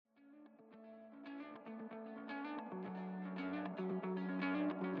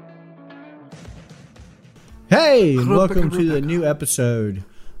Hey, and welcome to the new episode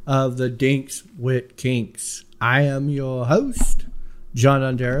of the Dinks with Kinks. I am your host, John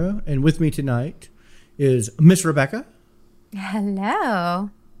Ondero, and with me tonight is Miss Rebecca. Hello.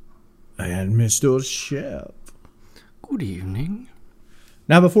 And Mr. Shep. Good evening.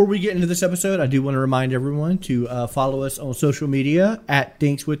 Now, before we get into this episode, I do want to remind everyone to follow us on social media at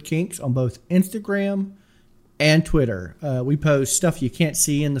Dinks with Kinks on both Instagram and Twitter. We post stuff you can't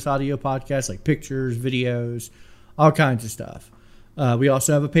see in this audio podcast, like pictures, videos, all kinds of stuff. We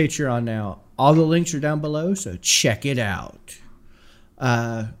also have a Patreon now. All the links are down below, so check it out.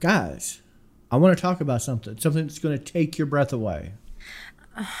 Guys, I want to talk about something that's going to take your breath away.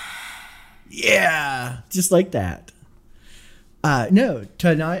 Yeah, just like that. No,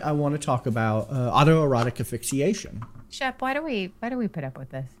 tonight I want to talk about autoerotic asphyxiation. Shep, why do we put up with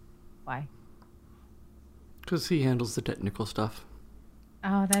this? Why? Because he handles the technical stuff.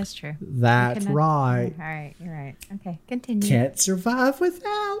 Oh, that's true. That's right. All right, you're right. Okay, continue. Can't survive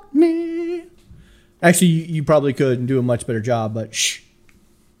without me. Actually, you probably could and do a much better job, but shh.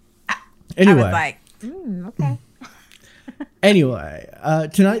 Anyway. I was like, okay. Anyway,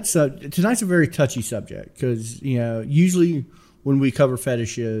 tonight's a very touchy subject because, usually when we cover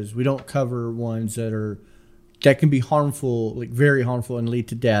fetishes, we don't cover ones that can be harmful, like very harmful and lead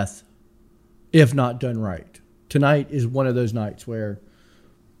to death if not done right. Tonight is one of those nights where,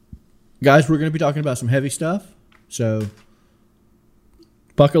 guys, we're going to be talking about some heavy stuff, so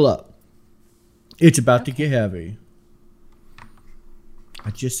buckle up. It's about to get heavy.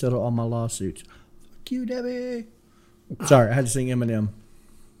 I just settled all my lawsuits. Fuck you, Debbie. Sorry, I had to sing Eminem.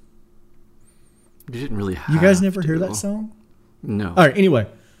 You didn't really have You guys never hear to. that song? No. All right, anyway.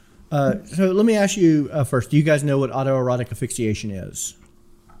 So let me ask you first. Do you guys know what autoerotic asphyxiation is?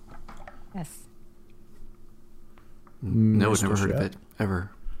 Yes. No, I've never heard of it, ever.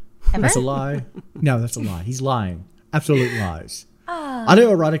 Ever? That's a lie. No, that's a lie. He's lying. Absolute lies.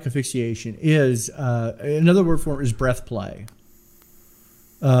 Autoerotic asphyxiation is, another word for it is breath play.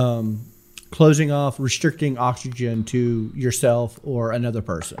 Closing off, restricting oxygen to yourself or another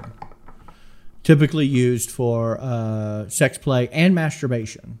person. Typically used for sex play and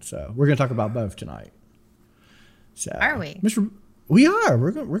masturbation. So we're going to talk about both tonight. So, Are we? We are.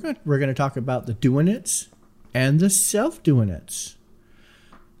 We're going to talk about the doing it's and the self doing it's.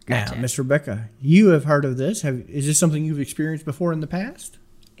 Gotcha. Now, Miss Rebecca, you have heard of this. Is this something you've experienced before in the past?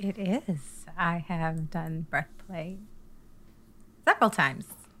 It is. I have done breath play several times.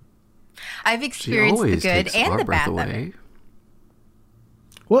 I've She experienced the always good takes and our the breath bad of away. it.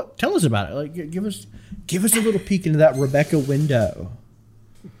 Well, tell us about it. Like, give us a little peek into that Rebecca window.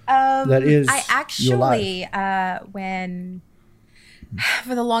 That is I your life. actually, when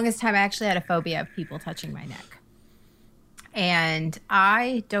for the longest time, I actually had a phobia of people touching my neck, and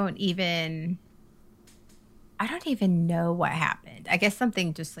I don't even know what happened. I guess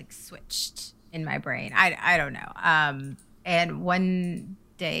something just like switched in my brain. I don't know. And one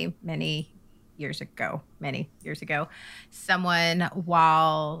day, many years ago, someone,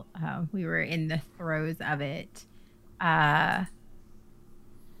 while we were in the throes of it,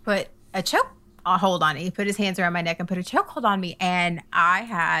 put a choke hold on me. He put his hands around my neck and put a choke hold on me. And I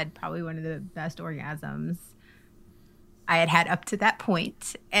had probably one of the best orgasms I had up to that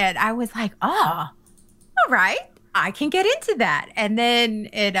point. And I was like, oh, all right, I can get into that. And then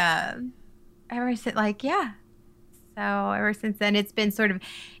it, ever since, like, yeah. So ever since then, it's been sort of,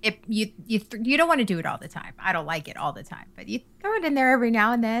 you don't want to do it all the time. I don't like it all the time, but you throw it in there every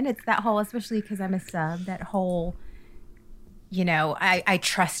now and then. It's that whole, especially because I'm a sub, that whole, I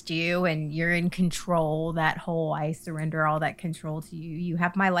trust you and you're in control. That whole, I surrender all that control to you. You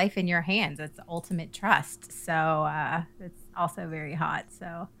have my life in your hands. It's ultimate trust. So it's also very hot.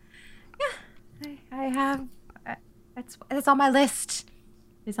 So yeah, I have, it's on my list.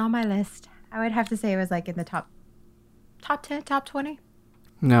 It's on my list. I would have to say it was like in the top 10, top 20.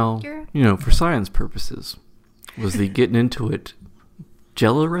 Now, for science purposes, was the getting into it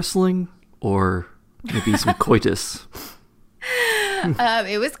jello wrestling or maybe some coitus?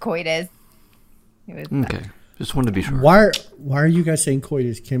 It was coitus. It was Okay. Just wanted to be sure. Why are you guys saying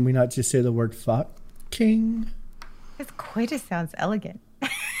coitus? Can we not just say the word fucking? Because coitus sounds elegant.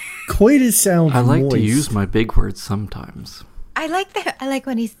 Coitus sounds I like moist. to use my big words sometimes. I like that. I like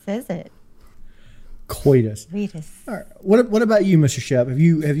when he says it. Coitus. Coitus. All right. What about you, Mr. Shep? Have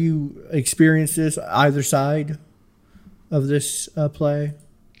you experienced this either side of this play?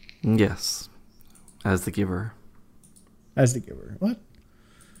 Yes. As the giver. As the giver. What?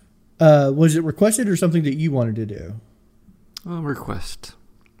 Was it requested or something that you wanted to do? Request.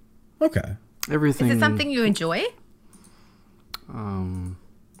 Okay. Everything. Is it something you enjoy?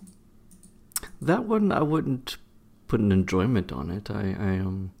 That one I wouldn't put an enjoyment on it. I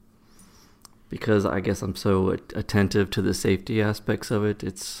because I guess I'm so attentive to the safety aspects of it.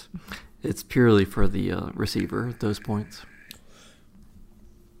 It's purely for the receiver at those points.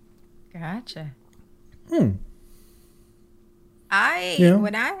 Gotcha. Hmm.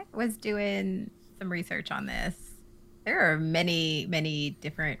 When I was doing some research on this, there are many, many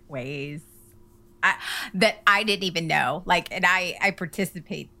different ways that I didn't even know. Like, and I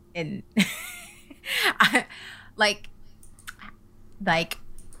participate in, like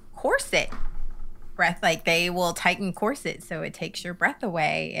corset breath. Like they will tighten corset so it takes your breath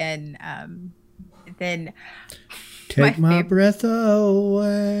away, and then take my breath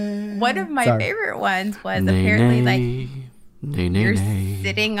away. One of my favorite ones was apparently like you're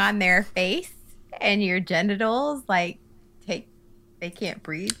sitting on their face and your genitals like they can't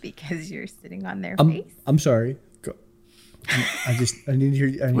breathe because you're sitting on their face. I'm sorry. I need to hear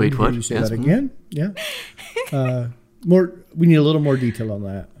you say that again. Yeah. We need a little more detail on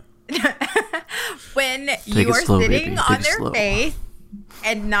that. When you are sitting on their face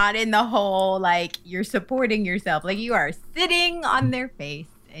and not in the whole, like you're supporting yourself, like you are sitting on their face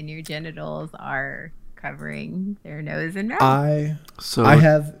and your genitals are covering their nose and mouth. I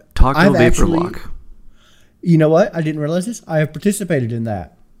have Taco Vapor Lock. You know what? I didn't realize this. I have participated in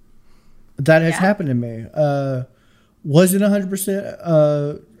that. That has happened to me. Wasn't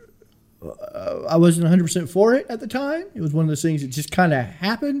 100%. I wasn't 100% for it at the time. It was one of those things that just kind of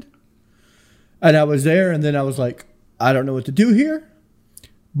happened, and I was there, and then I was like, I don't know what to do here,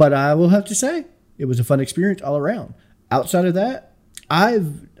 but I will have to say it was a fun experience all around. Outside of that, I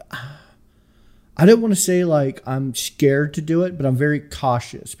don't want to say like I'm scared to do it, but I'm very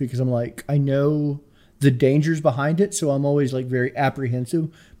cautious because I'm like, I know the dangers behind it. So I'm always like very apprehensive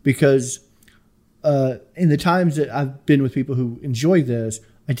because in the times that I've been with people who enjoy this,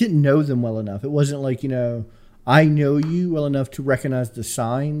 I didn't know them well enough. It wasn't like, I know you well enough to recognize the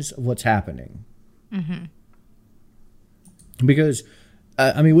signs of what's happening. Mm-hmm. Because,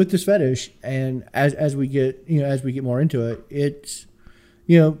 with this fetish, and as we get more into it, it's,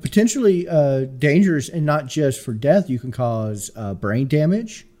 potentially dangerous, and not just for death. You can cause brain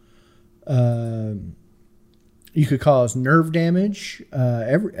damage. You could cause nerve damage.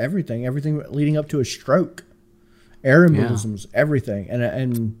 Everything leading up to a stroke, air embolisms, everything.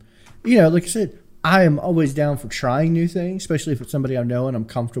 And like I said, I am always down for trying new things, especially if it's somebody I know and I'm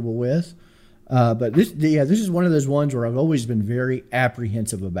comfortable with. But this is one of those ones where I've always been very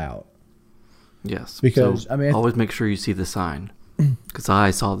apprehensive about. Yes, because always make sure you see the sign. Because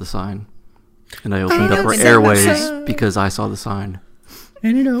I saw the sign, and I opened up our airways because I saw the sign.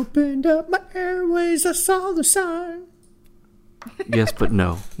 And it opened up my airways. I saw the sign. Yes, but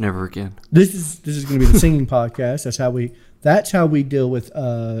no, never again. This is going to be the singing podcast. That's how we deal with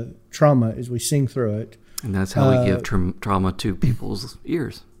trauma. Is we sing through it, and that's how we give trauma to people's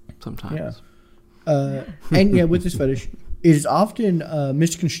ears sometimes. Yeah. With this fetish, it is often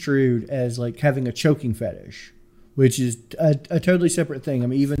misconstrued as like having a choking fetish, which is a totally separate thing. I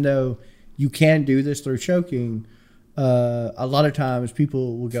mean, even though you can do this through choking, a lot of times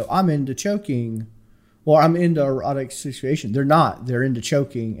people will go, I'm into choking, or I'm into erotic situation. They're not. They're into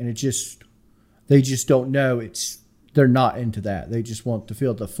choking, and they just don't know they're not into that. They just want to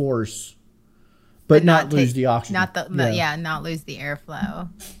feel the force, but not lose the oxygen. Not lose the airflow.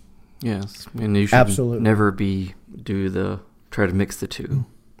 Yes, and you should never try to mix the two.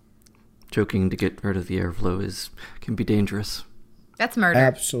 Choking to get rid of the airflow can be dangerous. That's murder.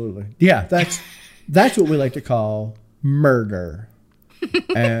 Absolutely. Yeah, that's what we like to call murder.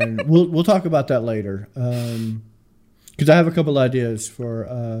 And we'll talk about that later. Because I have a couple ideas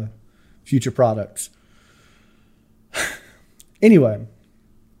for future products. Anyway,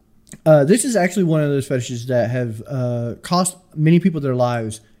 this is actually one of those fetishes that have cost many people their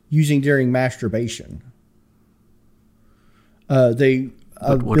lives during masturbation. What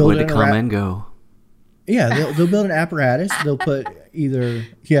way to come and go. Yeah, they'll build an apparatus. They'll put way to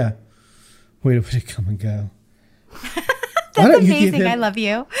come and go. That's amazing. I love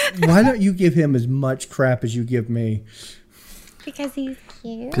you. Why don't you give him as much crap as you give me? Because he's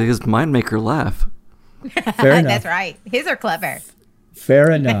cute. Because mine make her laugh. Fair enough. That's right. His are clever.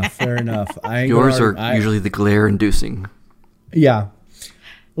 Fair enough. Yours are usually the glare-inducing. Yeah.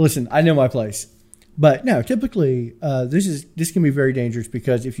 Listen, I know my place. But no, typically this can be very dangerous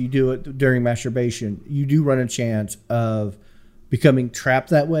because if you do it during masturbation, you do run a chance of becoming trapped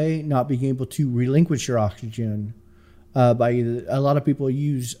that way, not being able to relinquish your oxygen. A lot of people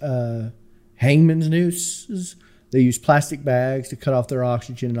use hangman's nooses. They use plastic bags to cut off their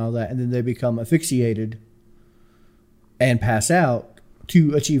oxygen and all that, and then they become asphyxiated and pass out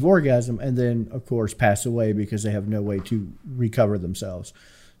to achieve orgasm, and then of course pass away because they have no way to recover themselves.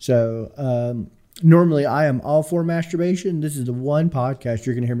 So normally I am all for masturbation. This is the one podcast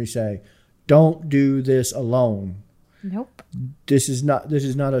you're going to hear me say, don't do this alone. Nope. This is not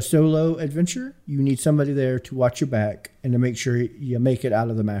a solo adventure. You need somebody there to watch your back and to make sure you make it out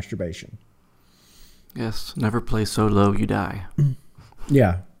of the masturbation. Yes, never play so low you die.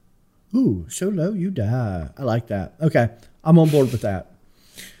 Yeah. Ooh, so low you die. I like that. Okay, I'm on board with that.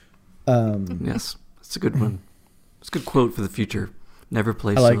 Yes, it's a good one. It's a good quote for the future. Never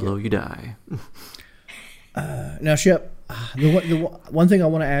play so low you die. Now, Shep, the one thing I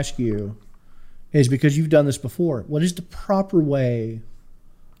want to ask you is, because you've done this before, what is the proper way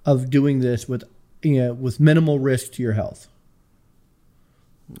of doing this with minimal risk to your health?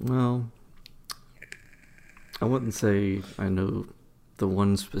 Well, I wouldn't say I know the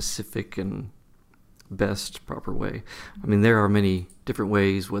one specific and best proper way. I mean, there are many different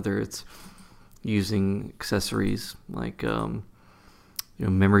ways, whether it's using accessories like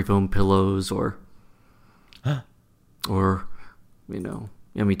memory foam pillows or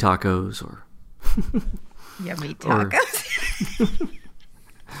yummy tacos or yummy tacos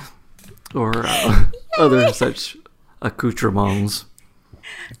or other such accoutrements.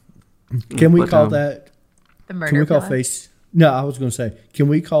 Can we call that the murder? Can we call pillow? face? No, I was going to say, can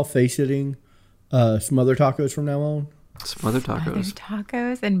we call face sitting smother tacos from now on? Smother tacos. Smother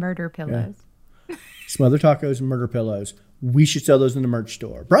tacos and murder pillows. Yeah. Smother tacos and murder pillows. We should sell those in the merch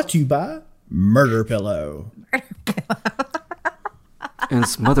store. Brought to you by Murder Pillow. And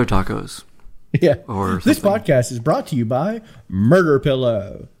smother tacos. Yeah. Or this something. podcast is brought to you by Murder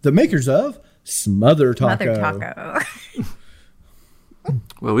Pillow, the makers of Smother Taco. Mother taco.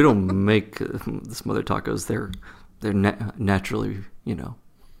 Well, we don't make the smother tacos. They're naturally,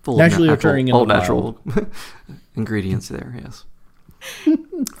 full Naturally of occurring in all the natural ingredients there. Yes,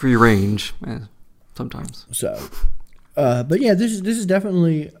 free range sometimes. So, but yeah, this is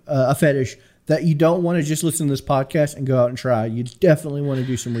definitely a fetish that you don't want to just listen to this podcast and go out and try. You definitely want to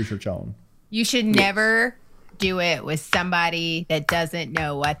do some research on. You should never do it with somebody that doesn't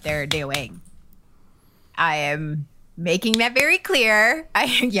know what they're doing. I am making that very clear.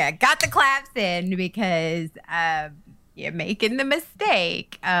 Got the claps in because you're making the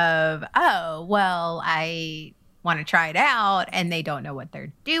mistake of, I want to try it out, and they don't know what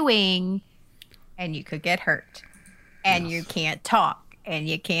they're doing, and you could get hurt, and you can't talk, and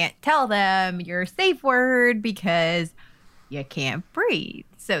you can't tell them your safe word because you can't breathe.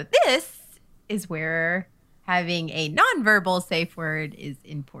 So this is where having a nonverbal safe word is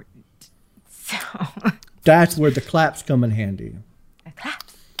important. So That's where the claps come in handy. the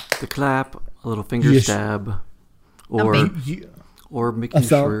claps. The clap, a little finger Yes. stab, or making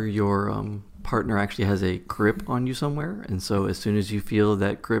thumb. sure your partner actually has a grip on you somewhere, and so as soon as you feel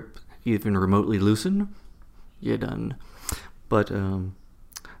that grip even remotely loosen, you're done. But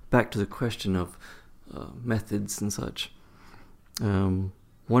back to the question of methods and such.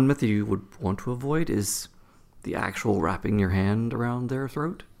 One method you would want to avoid is the actual wrapping your hand around their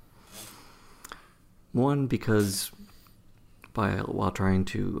throat. One, because while trying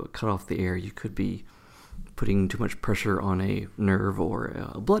to cut off the air, you could be putting too much pressure on a nerve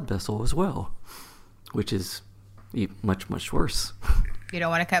or a blood vessel as well, which is much, much worse. You don't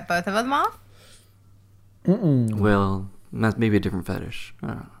want to cut both of them off? Well, that's maybe a different fetish.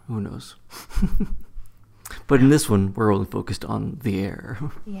 Who knows? But in this one, we're only focused on the air.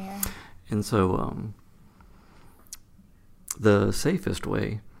 Yeah. And so the safest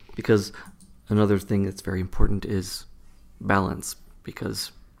way, because another thing that's very important is balance,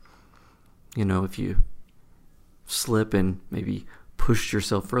 because, if you slip and maybe push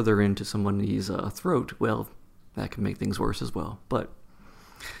yourself further into somebody's throat, well, that can make things worse as well. But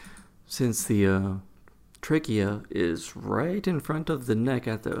since the trachea is right in front of the neck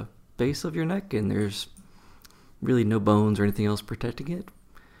at the base of your neck, and there's really no bones or anything else protecting it,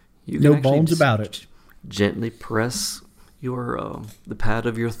 you can No actually bones just about it. gently press your the pad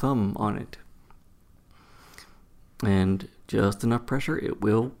of your thumb on it, and just enough pressure, it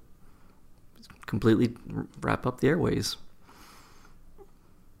will completely wrap up the airways.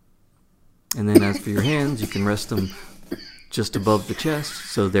 And then as for your hands, you can rest them just above the chest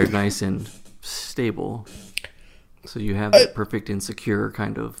so they're nice and stable, so you have that perfect and secure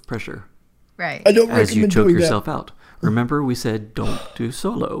kind of pressure Right. I don't as you recommend choke doing yourself out. Remember, we said don't do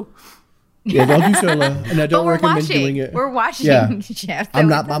solo. that. Yeah, don't do solo, and I But don't we're recommend watching. doing it. We're watching, Yeah. Jeff. I'm so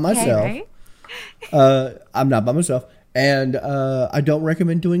not it's by okay, myself. right? I'm not by myself, and I don't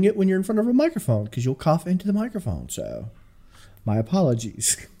recommend doing it when you're in front of a microphone because you'll cough into the microphone. So, my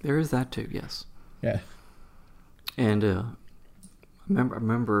apologies. There is that too, yes. Yeah. And I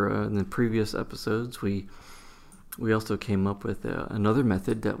remember in the previous episodes we also came up with another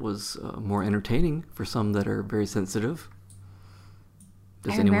method that was more entertaining for some that are very sensitive.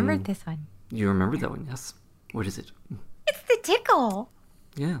 I remembered this one. You remember that one? Yes. What is it? It's the tickle.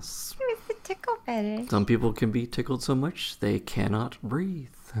 Yes. It was the tickle fetish. Some people can be tickled so much they cannot breathe.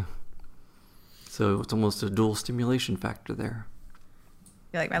 So it's almost a dual stimulation factor there.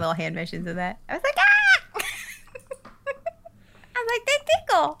 You like my little hand motions of that? I was like, ah! I'm like, they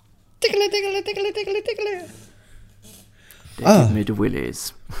tickle. Tickle it, tickle it, tickle it, tickle it, tickle it. They give me the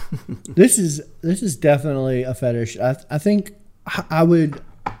willies. This is definitely a fetish. I think I would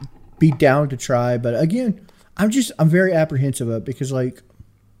be down to try, but again, I'm very apprehensive of it because like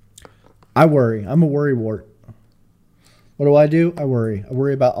I worry. I'm a worry wart. What do? I worry. I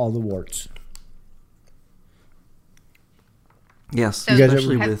worry about all the warts. Yes, So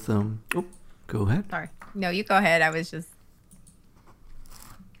especially with go ahead. Sorry. No, you go ahead. I was just.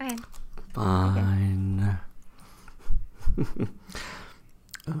 Go ahead. Fine.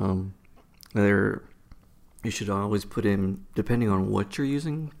 You should always put in, depending on what you're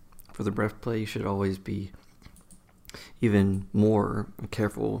using for the breath play, you should always be even more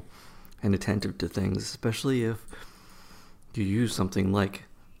careful and attentive to things, especially if you use something like,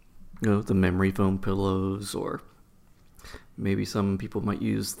 the memory foam pillows, or maybe some people might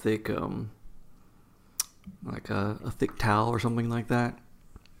use thick, like a thick towel or something like that.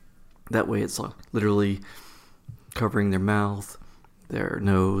 That way it's literally covering their mouth, their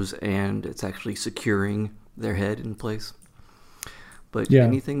nose, and it's actually securing their head in place. But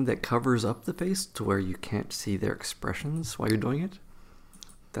anything that covers up the face to where you can't see their expressions while you're doing it,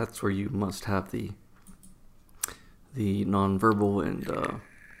 that's where you must have the nonverbal and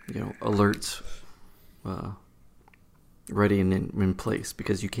alerts ready and in place,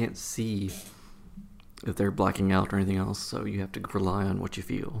 because you can't see if they're blacking out or anything else, so you have to rely on what you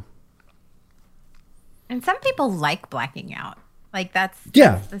feel. And some people like blacking out. Like that's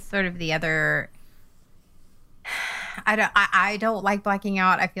the sort of the other. I don't like blacking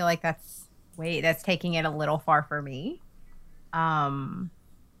out. I feel like that's taking it a little far for me. But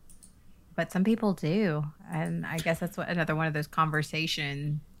some people do, and I guess that's another one of those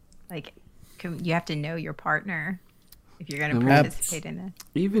conversations. Like, you have to know your partner if you're going to participate in it.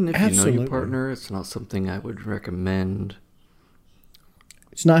 Even if you know your partner, it's not something I would recommend.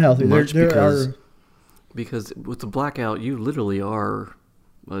 It's not healthy. Because with the blackout, you literally are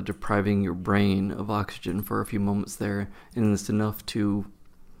depriving your brain of oxygen for a few moments there, and it's enough to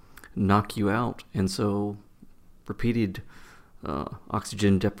knock you out. And so repeated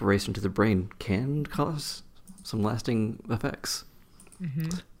oxygen deprivation to the brain can cause some lasting effects.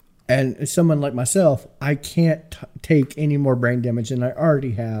 Mm-hmm. And as someone like myself, I can't take any more brain damage than I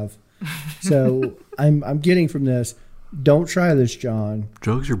already have. So I'm getting from this. Don't try this, John.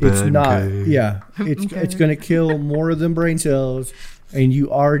 Drugs are bad. It's not. Yeah, it's going to kill more of them brain cells, and you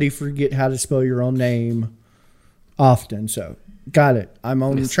already forget how to spell your own name often. So, got it. I'm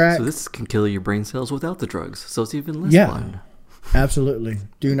on the track. So this can kill your brain cells without the drugs. So it's even less fun. Absolutely.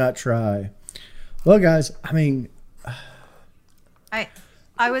 Do not try. Well, guys, I mean, I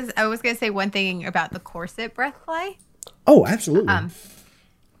was going to say one thing about the corset breath play. Oh, absolutely.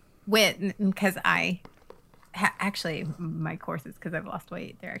 Because actually, my corsets, because I've lost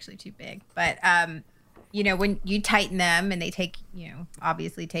weight, they're actually too big. But, when you tighten them and they take,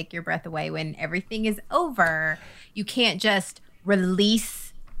 obviously take your breath away, when everything is over, you can't just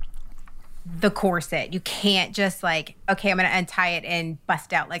release the corset. You can't just like, okay, I'm going to untie it and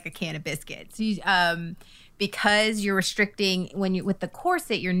bust out like a can of biscuits. Because you're restricting, with the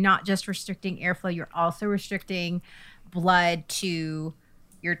corset, you're not just restricting airflow, you're also restricting blood to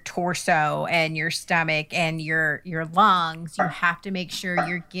your torso and your stomach and your lungs. You have to make sure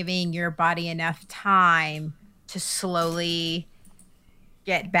you're giving your body enough time to slowly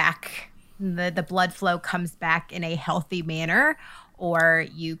get back. The blood flow comes back in a healthy manner, or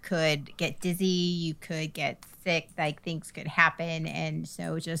you could get dizzy, you could get sick, like things could happen. And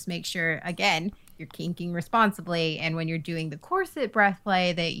so just make sure, again, you're kinking responsibly, and when you're doing the corset breath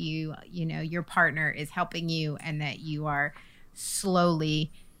play, that your partner is helping you, and that you are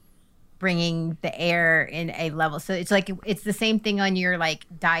slowly bringing the air in a level. So it's like, it's the same thing on your like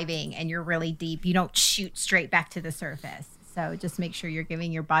diving and you're really deep. You don't shoot straight back to the surface. So just make sure you're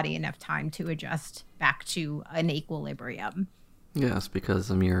giving your body enough time to adjust back to an equilibrium. Yes, because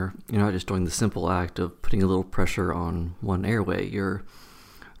you're not just doing the simple act of putting a little pressure on one airway. You're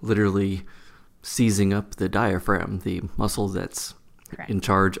literally seizing up the diaphragm, the muscle that's in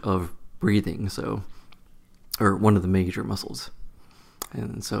charge of breathing. Or one of the major muscles.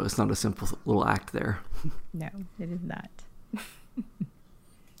 And so it's not a simple little act there. No, it is not.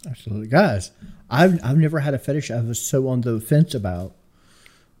 Absolutely, guys. I've never had a fetish I was so on the fence about.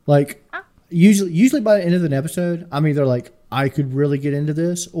 Like, usually by the end of an episode, I'm either like, I could really get into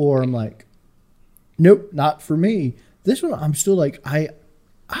this, or I'm like, nope, not for me. This one, I'm still like, I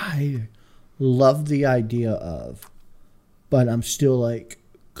love the idea of, but I'm still like,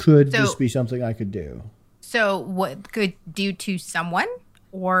 could this be something I could do? So what could do to someone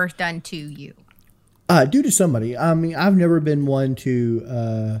or done to you? Do to somebody. I mean, I've never been one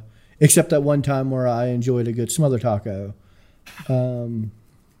to, except that one time where I enjoyed a good smother taco.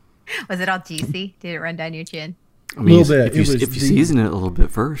 Was it all juicy? Did it run down your chin? I mean, a little bit. If you season it a little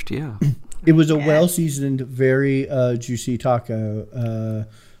bit first, yeah. It was a well-seasoned, very juicy taco.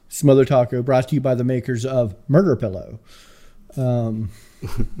 Smother taco brought to you by the makers of Murder Pillow. And,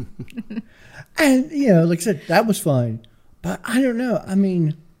 like I said, that was fun. But I don't know. I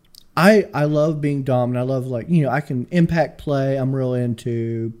mean, I love being dom, and I love, like, I can impact play. I'm real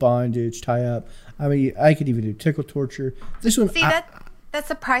into bondage, tie up. I mean, I could even do tickle torture. This one, see, that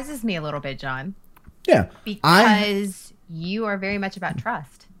surprises me a little bit, John. Yeah, because you are very much about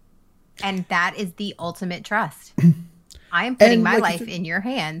trust, and that is the ultimate trust. I am putting my life in your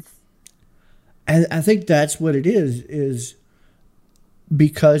hands, and I think that's what it is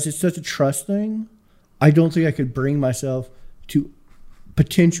because it's such a trust thing. I don't think I could bring myself to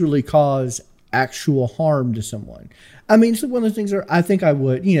potentially cause actual harm to someone. I mean, it's one of the things where I think I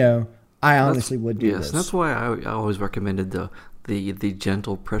would, I honestly would do this. Yes, that's why I always recommended the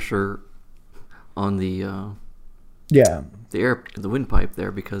gentle pressure on the windpipe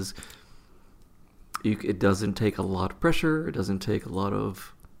there, because it doesn't take a lot of pressure. It doesn't take a lot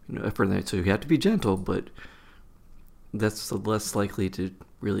of effort in there. So you have to be gentle, but that's less likely to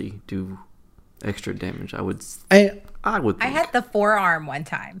really do extra damage. I would think. I had the forearm one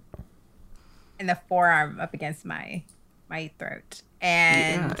time, and the forearm up against my throat,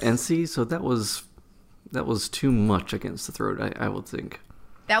 and see, so that was too much against the throat. I would think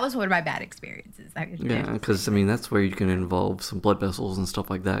that was one of my bad experiences. Yeah, because I mean that's where you can involve some blood vessels and stuff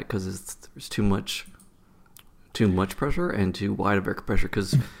like that, because there's too much pressure and too wide of air pressure.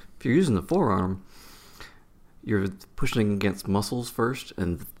 Because if you're using the forearm, you're pushing against muscles first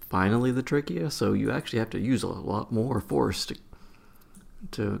and finally the trachea, so you actually have to use a lot more force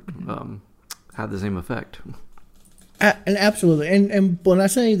to have the same effect. And absolutely, and when I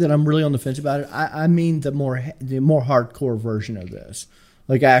say that I'm really on the fence about it, I mean the more hardcore version of this,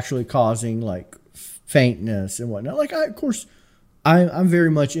 like actually causing like faintness and whatnot. Like I'm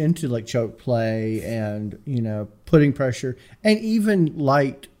very much into like choke play and putting pressure and even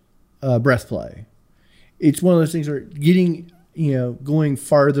light breath play. It's one of those things where getting going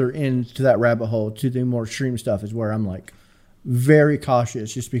farther into that rabbit hole to the more extreme stuff is where I'm like very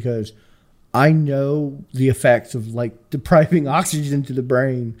cautious, just because I know the effects of like depriving oxygen to the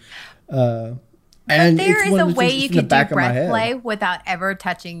brain. And there is a way you can do breath play without ever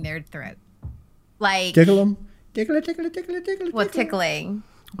touching their throat. Like tickle them. Tickle. Well, tickling.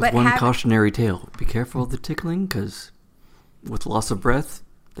 With one cautionary tale: be careful of the tickling, because with loss of breath,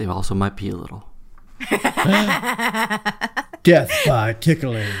 they also might pee a little. Death by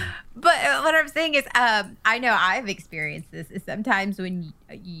tickling. But what I'm saying is, I know I've experienced this. Is sometimes when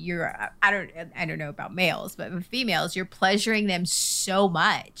you're, I don't know about males, but with females, you're pleasuring them so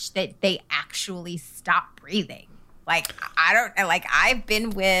much that they actually stop breathing. Like I've been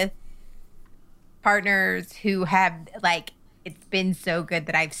with partners who have it's been so good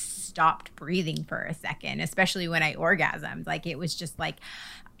that I've stopped breathing for a second, especially when I orgasmed. Like it was just like.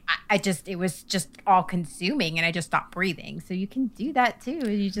 It was just all consuming, and I just stopped breathing. So you can do that too.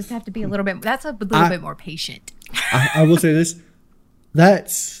 You just have to be a little bit more patient. I will say this.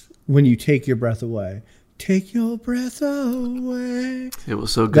 That's when you take your breath away. Take your breath away. It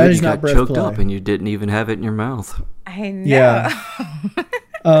was so good you got choked up and you didn't even have it in your mouth. I know. Yeah.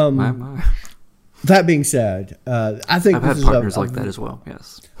 My. That being said, I think I've had partners like that as well.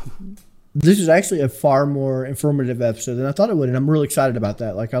 Yes. This is actually a far more informative episode than I thought it would, and I'm really excited about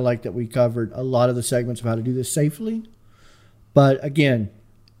that. Like, I like that we covered a lot of the segments of how to do this safely. But again,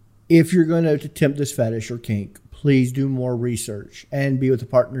 if you're going to attempt this fetish or kink, please do more research and be with a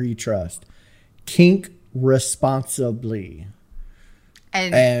partner you trust. Kink responsibly.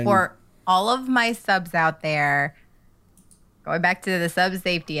 And for all of my subs out there, going back to the sub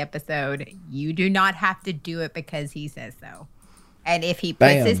safety episode, you do not have to do it because he says so. And if he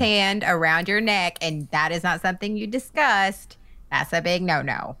puts his hand around your neck and that is not something you discussed, that's a big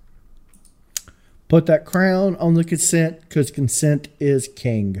no-no. Put that crown on the consent, because consent is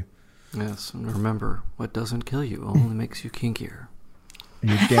king. Yes, and remember, what doesn't kill you only makes you kinkier.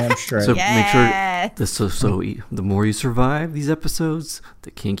 You're damn straight. So Yes. make sure the more you survive these episodes,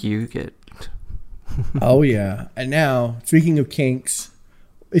 the kinkier you get. Oh yeah. And now, speaking of kinks,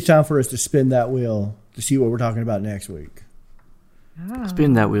 it's time for us to spin that wheel to see what we're talking about next week.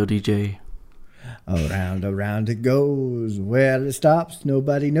 Spin that wheel, DJ. Around it goes. Where it stops,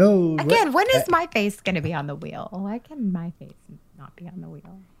 nobody knows. Again, when is my face going to be on the wheel? Why can my face not be on the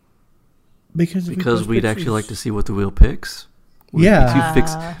wheel? Because we'd actually like to see what the wheel picks.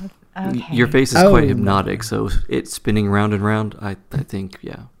 Yeah. Okay. Your face is quite hypnotic, so it's spinning round and round. I think,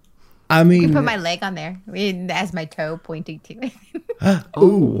 yeah. I I mean, can put my leg on there as my toe pointing to it.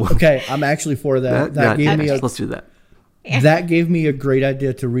 Oh, okay. I'm actually for that. That gave me let's do that. that gave me a great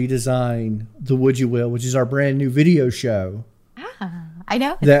idea to redesign the Would You Will, which is our brand new video show. I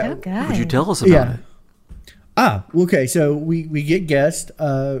know. It's That- so good. Would you tell us about it? Okay. So we get guests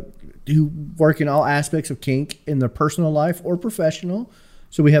who work in all aspects of kink in their personal life or professional.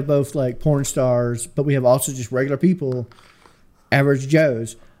 So we have both like porn stars, but we have also just regular people, average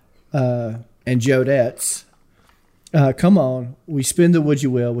Joes, and Jodettes. Come on, we spin the Would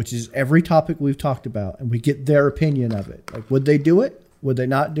You Will, which is every topic we've talked about, and we get their opinion of it. Like, would they do it? Would they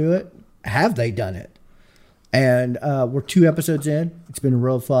not do it? Have they done it? And we're 2 episodes in. It's been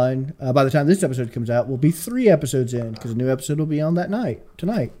real fun. By the time this episode comes out, we'll be 3 episodes in because a new episode will be on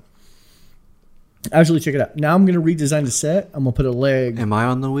tonight. Actually, check it out. Now I'm going to redesign the set. I'm going to put a leg. Am I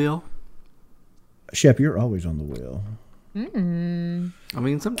on the wheel? Shep, you're always on the wheel. I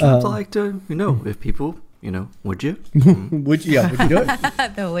mean, sometimes I like to, if people, would you? Would you do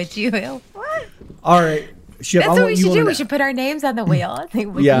it? The Would You Will. What? All right. Shep, That's what we should do. We should put our names on the wheel. I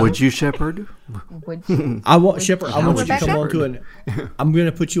think Yeah. Would you, Shepherd? Would you? I want Shepard. I want you to Rebecca? come on to an. I'm going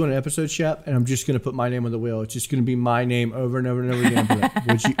to put you on an episode, Shep, and I'm just going to put my name on the wheel. It's just going to be my name over and over and over again. Be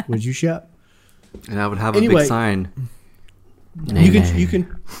like, would you, Shep? And I would have a Anyway. big sign. You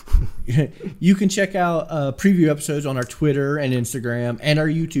can check out preview episodes on our Twitter and Instagram and our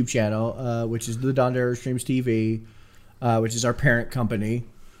YouTube channel, which is the Dondero Streams TV, which is our parent company.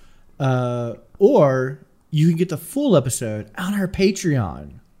 Or you can get the full episode on our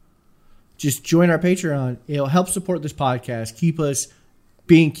Patreon. Just join our Patreon. It'll help support this podcast, keep us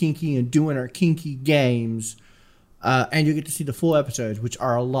being kinky and doing our kinky games. And you get to see the full episodes, which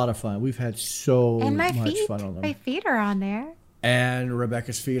are a lot of fun. We've had so And my much feet. fun on them. My feet are on there. And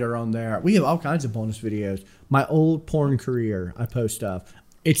Rebecca's feet are on there. We have all kinds of bonus videos. My old porn career, I post stuff.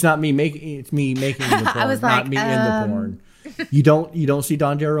 It's not me making. It's me making the porn. I was not like, me in the porn. You don't see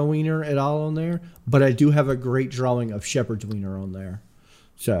Dondero Wiener at all on there, but I do have a great drawing of Shepherd's Wiener on there.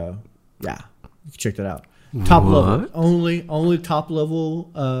 So yeah, you can check that out. Top level, only top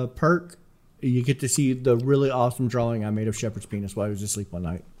level perk. You get to see the really awesome drawing I made of Shepherd's penis while I was asleep one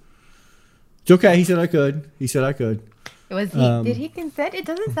night. It's okay. He said I could. Was he? Did he consent? It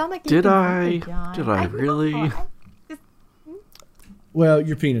doesn't sound like he Did consented, I? John. Did I really? Well,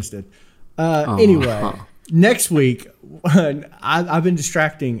 your penis did. Anyway, next week, I've been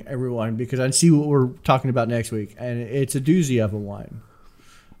distracting everyone because I see what we're talking about next week, and it's a doozy of a one.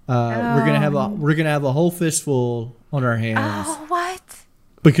 We're gonna have a whole fistful on our hands Oh, what?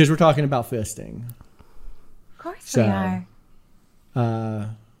 because we're talking about fisting. Of course So, we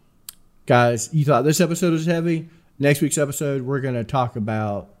are. Guys, you thought this episode was heavy? Next week's episode, we're going to talk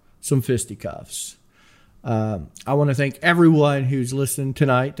about some fisticuffs. I want to thank everyone who's listened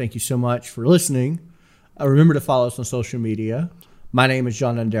tonight. Thank you so much for listening. Remember to follow us on social media. My name is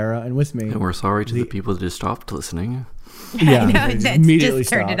John Undera, and with me... And we're sorry to the people that just stopped listening. Yeah, I know, they that's immediately just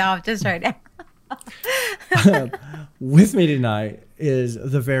turned it stopped. off just right now. With me tonight is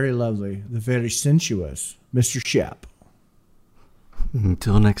the very lovely, the very sensuous Mr. Shep.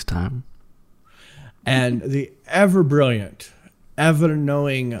 Until next time. And the ever brilliant, ever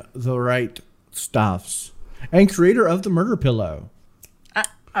knowing the right stuffs, and creator of the murder pillow,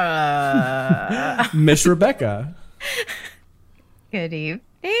 Miss Rebecca. Good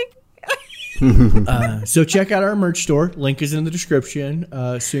evening. So check out our merch store. Link is in the description.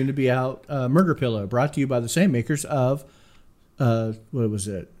 Soon to be out. Murder pillow, brought to you by the same makers of what was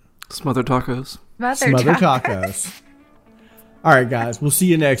it? Smothered tacos. Smothered tacos. All right, guys. We'll see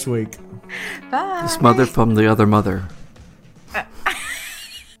you next week. Bye. Smothered from the other mother.